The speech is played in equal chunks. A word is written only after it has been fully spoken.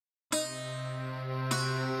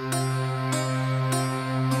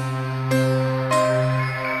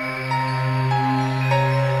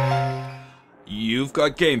You've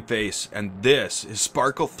got Game Face, and this is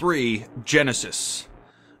Sparkle 3 Genesis.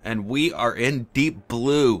 And we are in Deep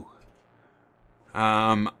Blue.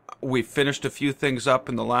 We finished a few things up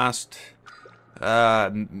in the last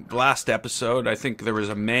episode. I think there was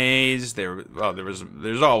a maze.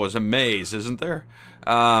 There's always a maze, isn't there?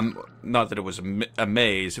 Not that it was a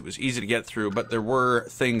maze. It was easy to get through, but there were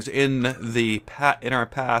things in our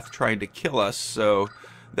path trying to kill us, so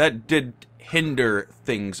that did hinder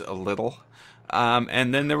things a little.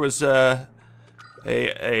 And then there was a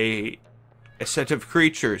set of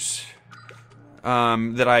creatures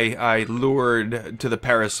that I lured to the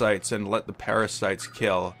parasites and let the parasites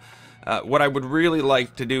kill. What I would really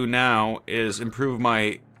like to do now is improve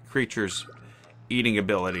my creature's eating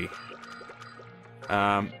ability.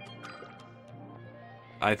 I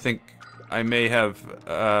think I may have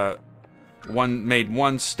made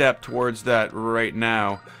one step towards that right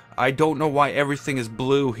now. I don't know why everything is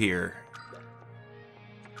blue here.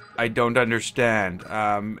 I don't understand.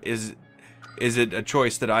 Is it a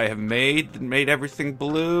choice that I have made that made everything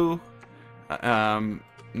blue?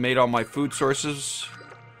 Made all my food sources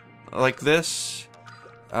like this?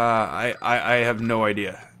 I have no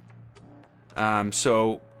idea.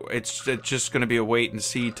 So it's just going to be a wait and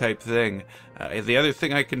see type thing. The other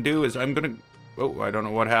thing I can do is I'm going to... Oh, I don't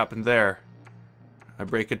know what happened there. I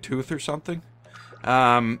break a tooth or something?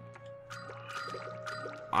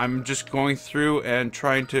 I'm just going through and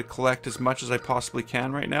trying to collect as much as I possibly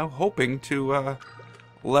can right now, hoping to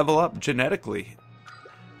level up genetically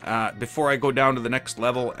before I go down to the next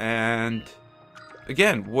level. And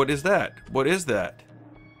again, what is that? What is that?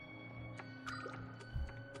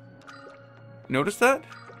 Notice that?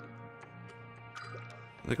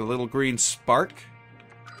 Like a little green spark?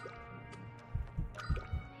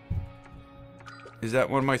 Is that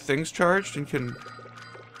one of my things charged and can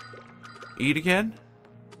eat again?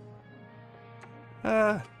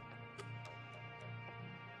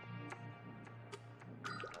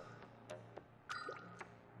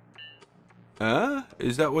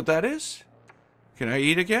 Is that what that is? Can I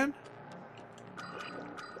eat again?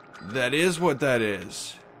 That is what that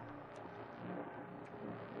is.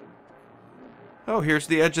 Oh, here's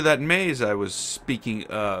the edge of that maze I was speaking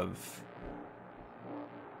of.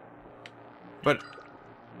 But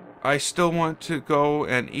I still want to go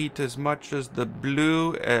and eat as much as the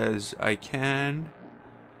blue as I can.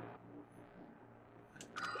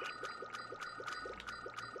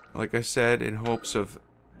 Like I said, in hopes of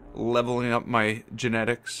leveling up my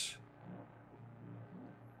genetics.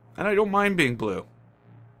 And I don't mind being blue.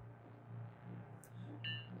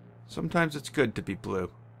 Sometimes it's good to be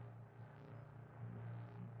blue.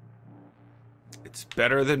 It's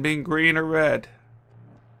better than being green or red.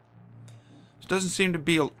 This doesn't seem to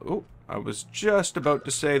be a... Oh, I was just about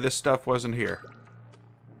to say this stuff wasn't here.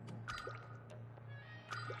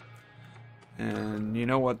 And you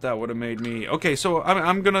know what? That would have made me... Okay, so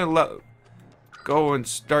I'm gonna go and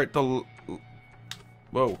start the...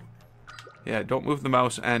 Whoa. Yeah, don't move the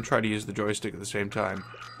mouse and try to use the joystick at the same time.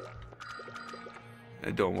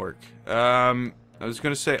 It don't work. I was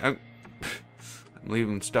gonna say... I'm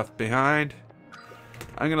leaving stuff behind.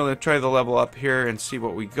 I'm gonna try the level up here and see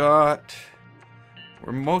what we got.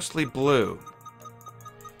 We're mostly blue.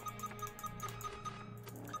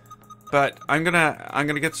 But I'm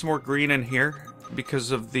gonna get some more green in here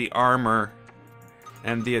because of the armor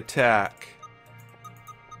and the attack.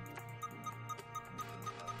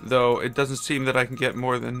 Though it doesn't seem that I can get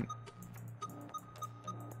more than...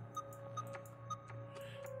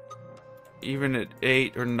 Even at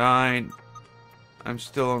 8 or 9, I'm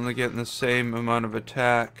still only getting the same amount of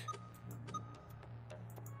attack.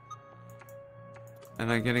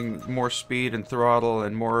 And I'm getting more speed and throttle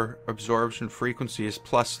and more absorption frequency is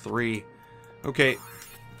 +3. Okay.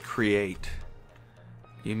 Create.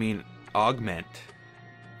 You mean augment.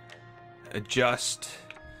 Adjust.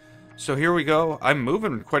 So here we go. I'm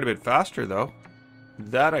moving quite a bit faster though.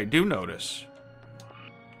 That I do notice.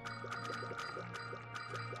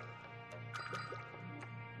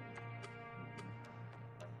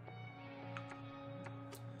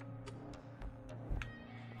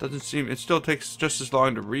 Doesn't seem... It still takes just as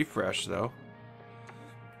long to refresh, though.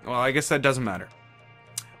 Well, I guess that doesn't matter.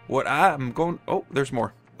 What I'm going... Oh, there's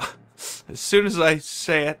more. As soon as I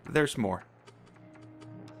say it, there's more.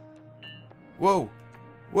 Whoa.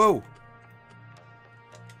 Whoa.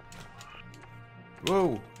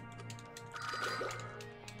 Whoa.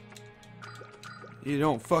 You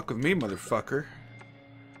don't fuck with me, motherfucker.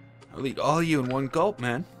 I'll eat all of you in one gulp,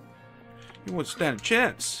 man. You won't stand a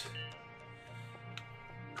chance.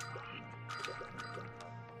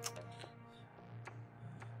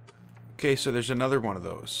 Okay, so there's another one of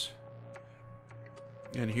those.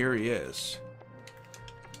 And here he is.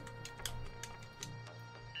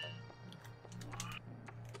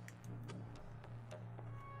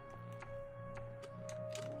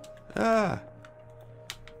 Ah.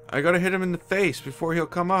 I gotta hit him in the face before he'll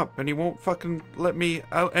come up, and he won't fucking let me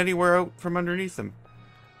out anywhere out from underneath him.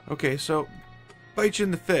 Okay, so bite you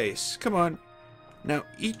in the face. Come on. Now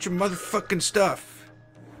eat your motherfucking stuff.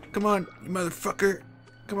 Come on, you motherfucker.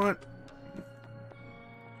 Come on.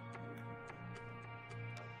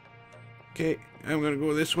 Okay, I'm gonna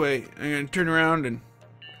go this way. I'm gonna turn around and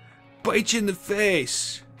bite you in the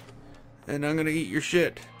face. And I'm gonna eat your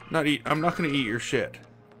shit. I'm not gonna eat your shit.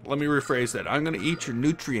 Let me rephrase that. I'm gonna eat your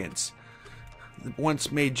nutrients that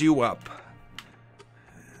once made you up.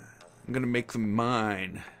 I'm gonna make them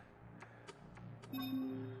mine.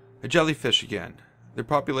 A jellyfish again. Their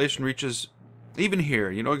population reaches even here.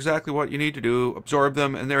 You know exactly what you need to do. Absorb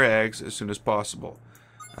them and their eggs as soon as possible.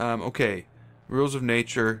 Okay. Rules of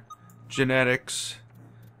nature. Genetics.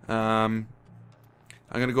 I'm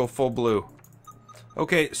gonna go full blue.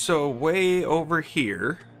 Okay, so way over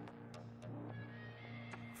here,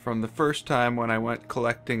 from the first time when I went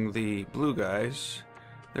collecting the blue guys,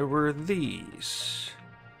 there were these.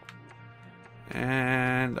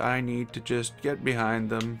 And I need to just get behind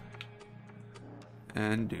them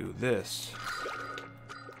and do this.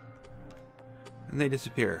 And they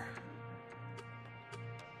disappear.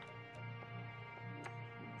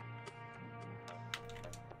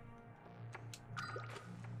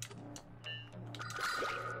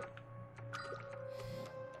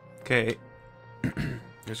 Okay.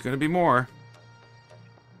 There's gonna be more.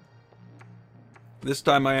 This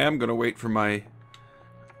time I am gonna wait for my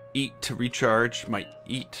eat to recharge, my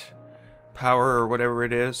eat power or whatever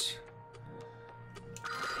it is.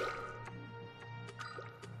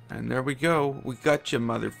 And there we go. We got you,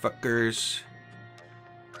 motherfuckers.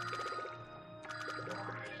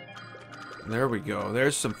 There we go.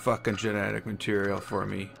 There's some fucking genetic material for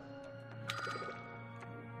me.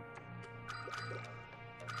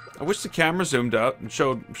 I wish the camera zoomed out and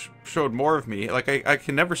showed more of me. Like, I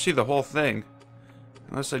can never see the whole thing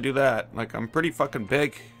unless I do that. Like, I'm pretty fucking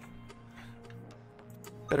big.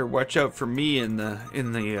 Better watch out for me in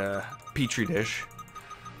the petri dish.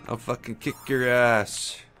 I'll fucking kick your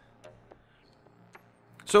ass.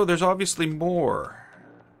 So there's obviously more.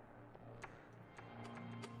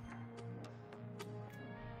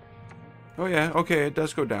 Oh yeah, okay, it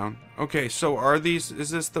does go down. Okay, so are these,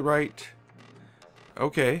 is this the right?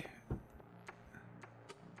 Okay.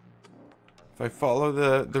 If I follow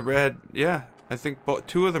the red, yeah, I think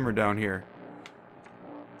two of them are down here.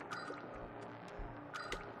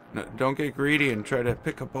 No, don't get greedy and try to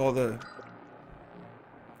pick up all the...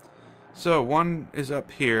 So, one is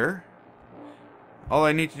up here. All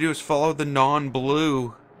I need to do is follow the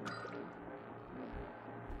non-blue.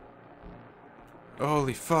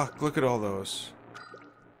 Holy fuck, look at all those.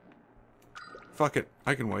 Fuck it,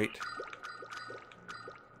 I can wait.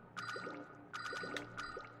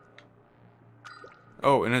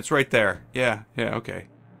 Oh, and it's right there. Yeah, okay.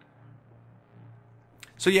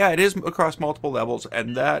 So yeah, it is across multiple levels,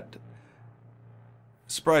 and that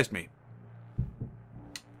surprised me.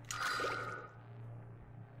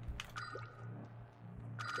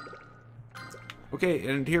 Okay,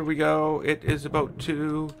 and here we go. It is about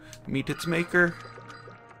to meet its maker.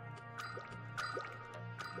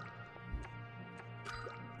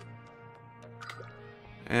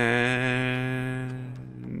 And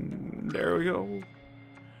there we go.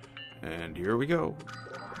 And here we go.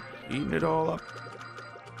 Eating it all up.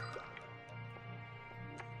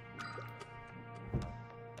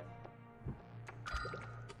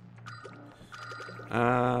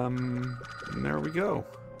 And there we go.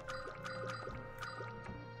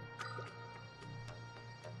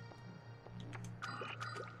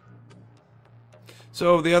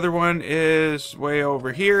 So the other one is way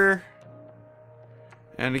over here.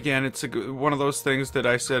 And again, it's one of those things that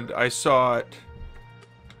I said I saw it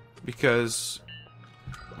because...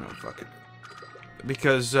 Oh, fuck it.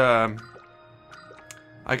 Because I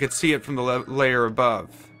could see it from the layer above.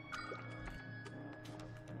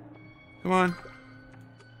 Come on.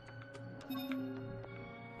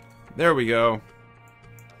 There we go.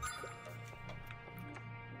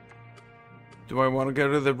 Do I want to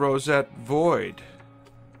go to the Rosette Void?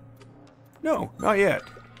 No, not yet.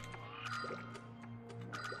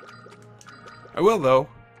 I will, though.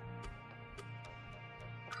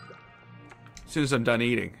 As soon as I'm done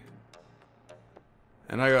eating.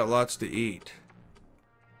 And I got lots to eat.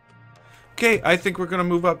 Okay, I think we're going to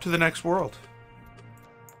move up to the next world.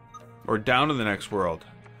 Or down to the next world.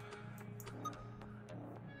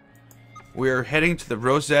 We're heading to the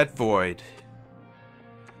Rosette Void.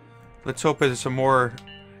 Let's hope it's a more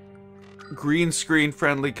green screen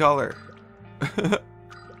friendly color.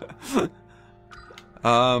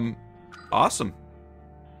 Awesome.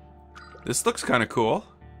 This looks kind of cool.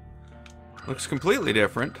 Looks completely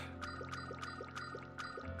different.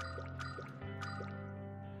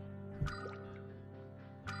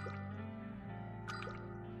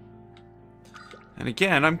 And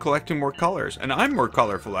again, I'm collecting more colors. And I'm more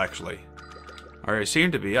colorful, actually. Or I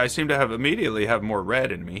seem to be. I seem to have immediately have more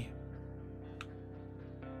red in me.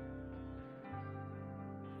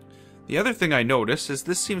 The other thing I notice is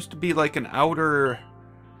this seems to be like an outer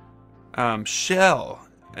shell.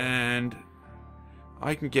 And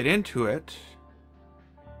I can get into it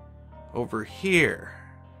over here.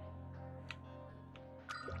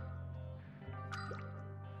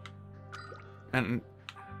 And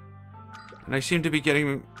I seem to be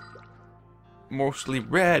getting mostly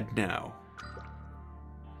red now.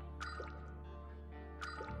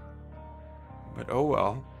 But oh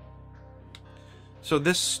well. So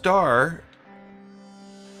this star...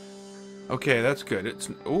 Okay, that's good. It's...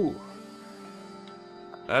 Ooh.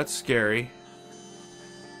 That's scary.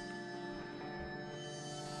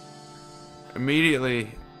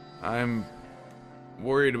 Immediately, I'm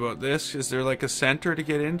worried about this. Is there like a center to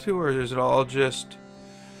get into, or is it all just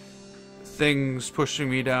things pushing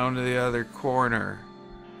me down to the other corner?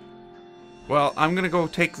 Well, I'm gonna go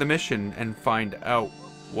take the mission and find out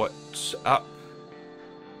what's up.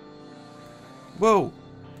 Whoa!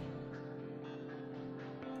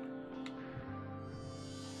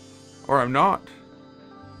 Or I'm not.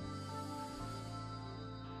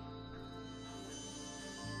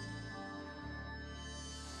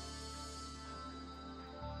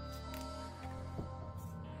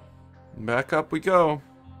 Back up we go.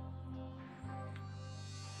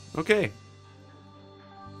 Okay.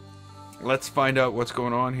 Let's find out what's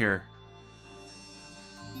going on here.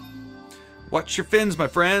 Watch your fins, my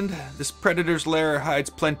friend. This predator's lair hides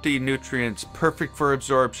plenty of nutrients, perfect for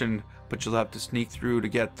absorption, but you'll have to sneak through to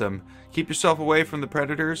get them. Keep yourself away from the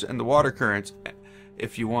predators and the water currents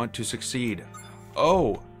if you want to succeed.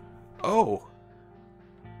 Oh. Oh.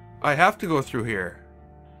 I have to go through here.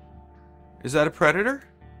 Is that a predator?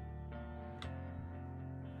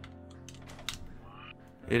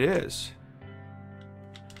 It is.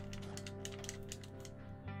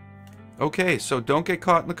 Okay, so don't get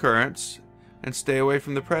caught in the currents and stay away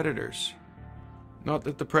from the predators. Not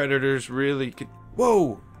that the predators really could...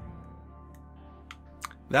 Whoa!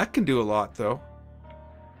 That can do a lot, though.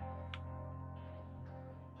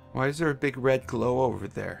 Why is there a big red glow over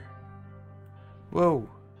there? Whoa.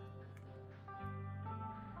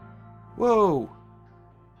 Whoa!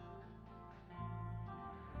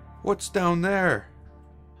 What's down there?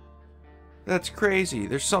 That's crazy.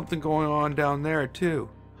 There's something going on down there, too.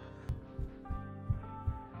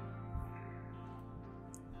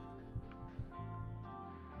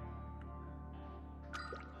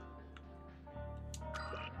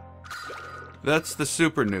 That's the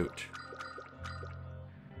super newt.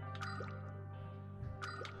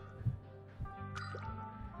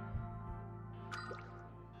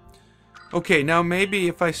 Okay, now maybe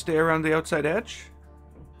if I stay around the outside edge?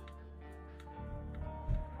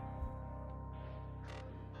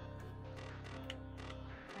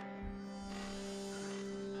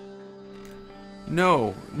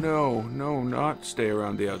 No, no, no, not stay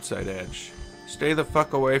around the outside edge. Stay the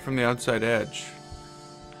fuck away from the outside edge.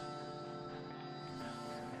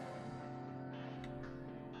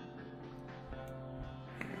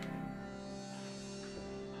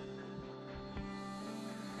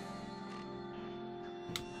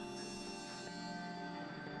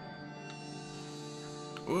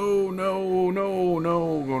 Oh, no, no,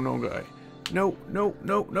 no, go, no, guy. No, no,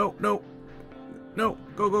 no, no, no. No,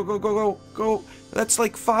 go, go, go, go, go, go. That's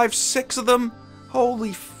like 5, 6 of them.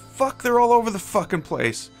 Holy fuck, they're all over the fucking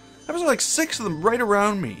place. There was like 6 of them right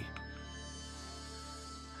around me.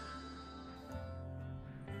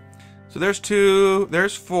 So there's 2,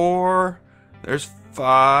 there's 4, there's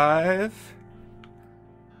 5.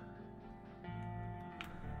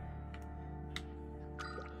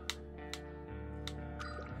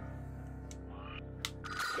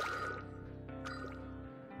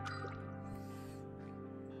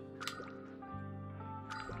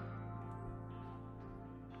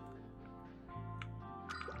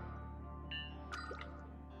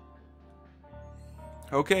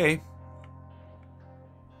 Okay.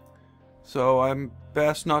 So I'm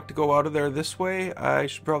best not to go out of there this way. I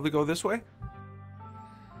should probably go this way.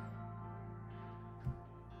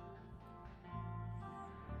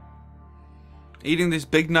 Eating these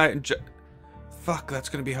big night... Fuck, that's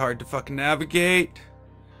gonna be hard to fucking navigate.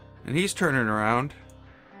 And he's turning around.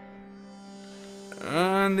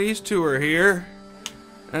 And these two are here.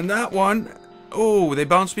 And that one... Oh, they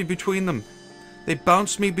bounced me between them. They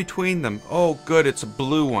bounced me between them. Oh, good, it's a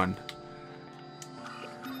blue one.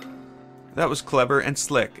 That was clever and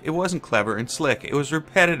slick. It wasn't clever and slick. It was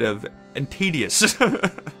repetitive and tedious.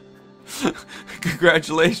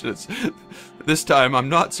 Congratulations. This time, I'm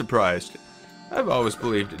not surprised. I've always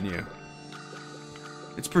believed in you.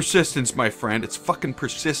 It's persistence, my friend. It's fucking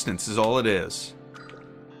persistence is all it is.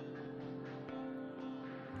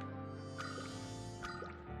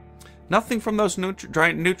 Nothing from those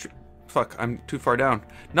Fuck, I'm too far down.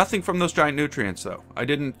 Nothing from those giant nutrients, though. I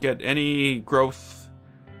didn't get any growth...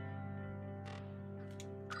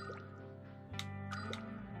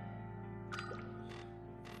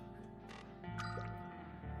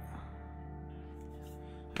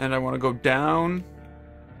 And I want to go down.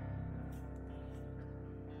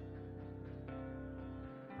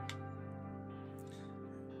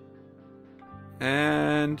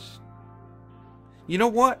 And... You know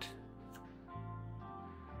what?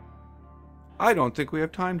 I don't think we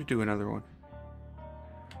have time to do another one.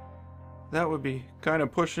 That would be kind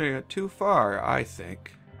of pushing it too far, I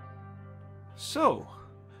think. So,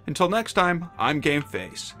 until next time, I'm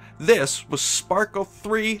GameFace. This was Sparkle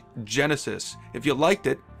 3 Genesis. If you liked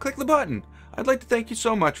it, click the button. I'd like to thank you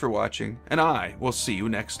so much for watching, and I will see you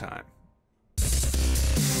next time.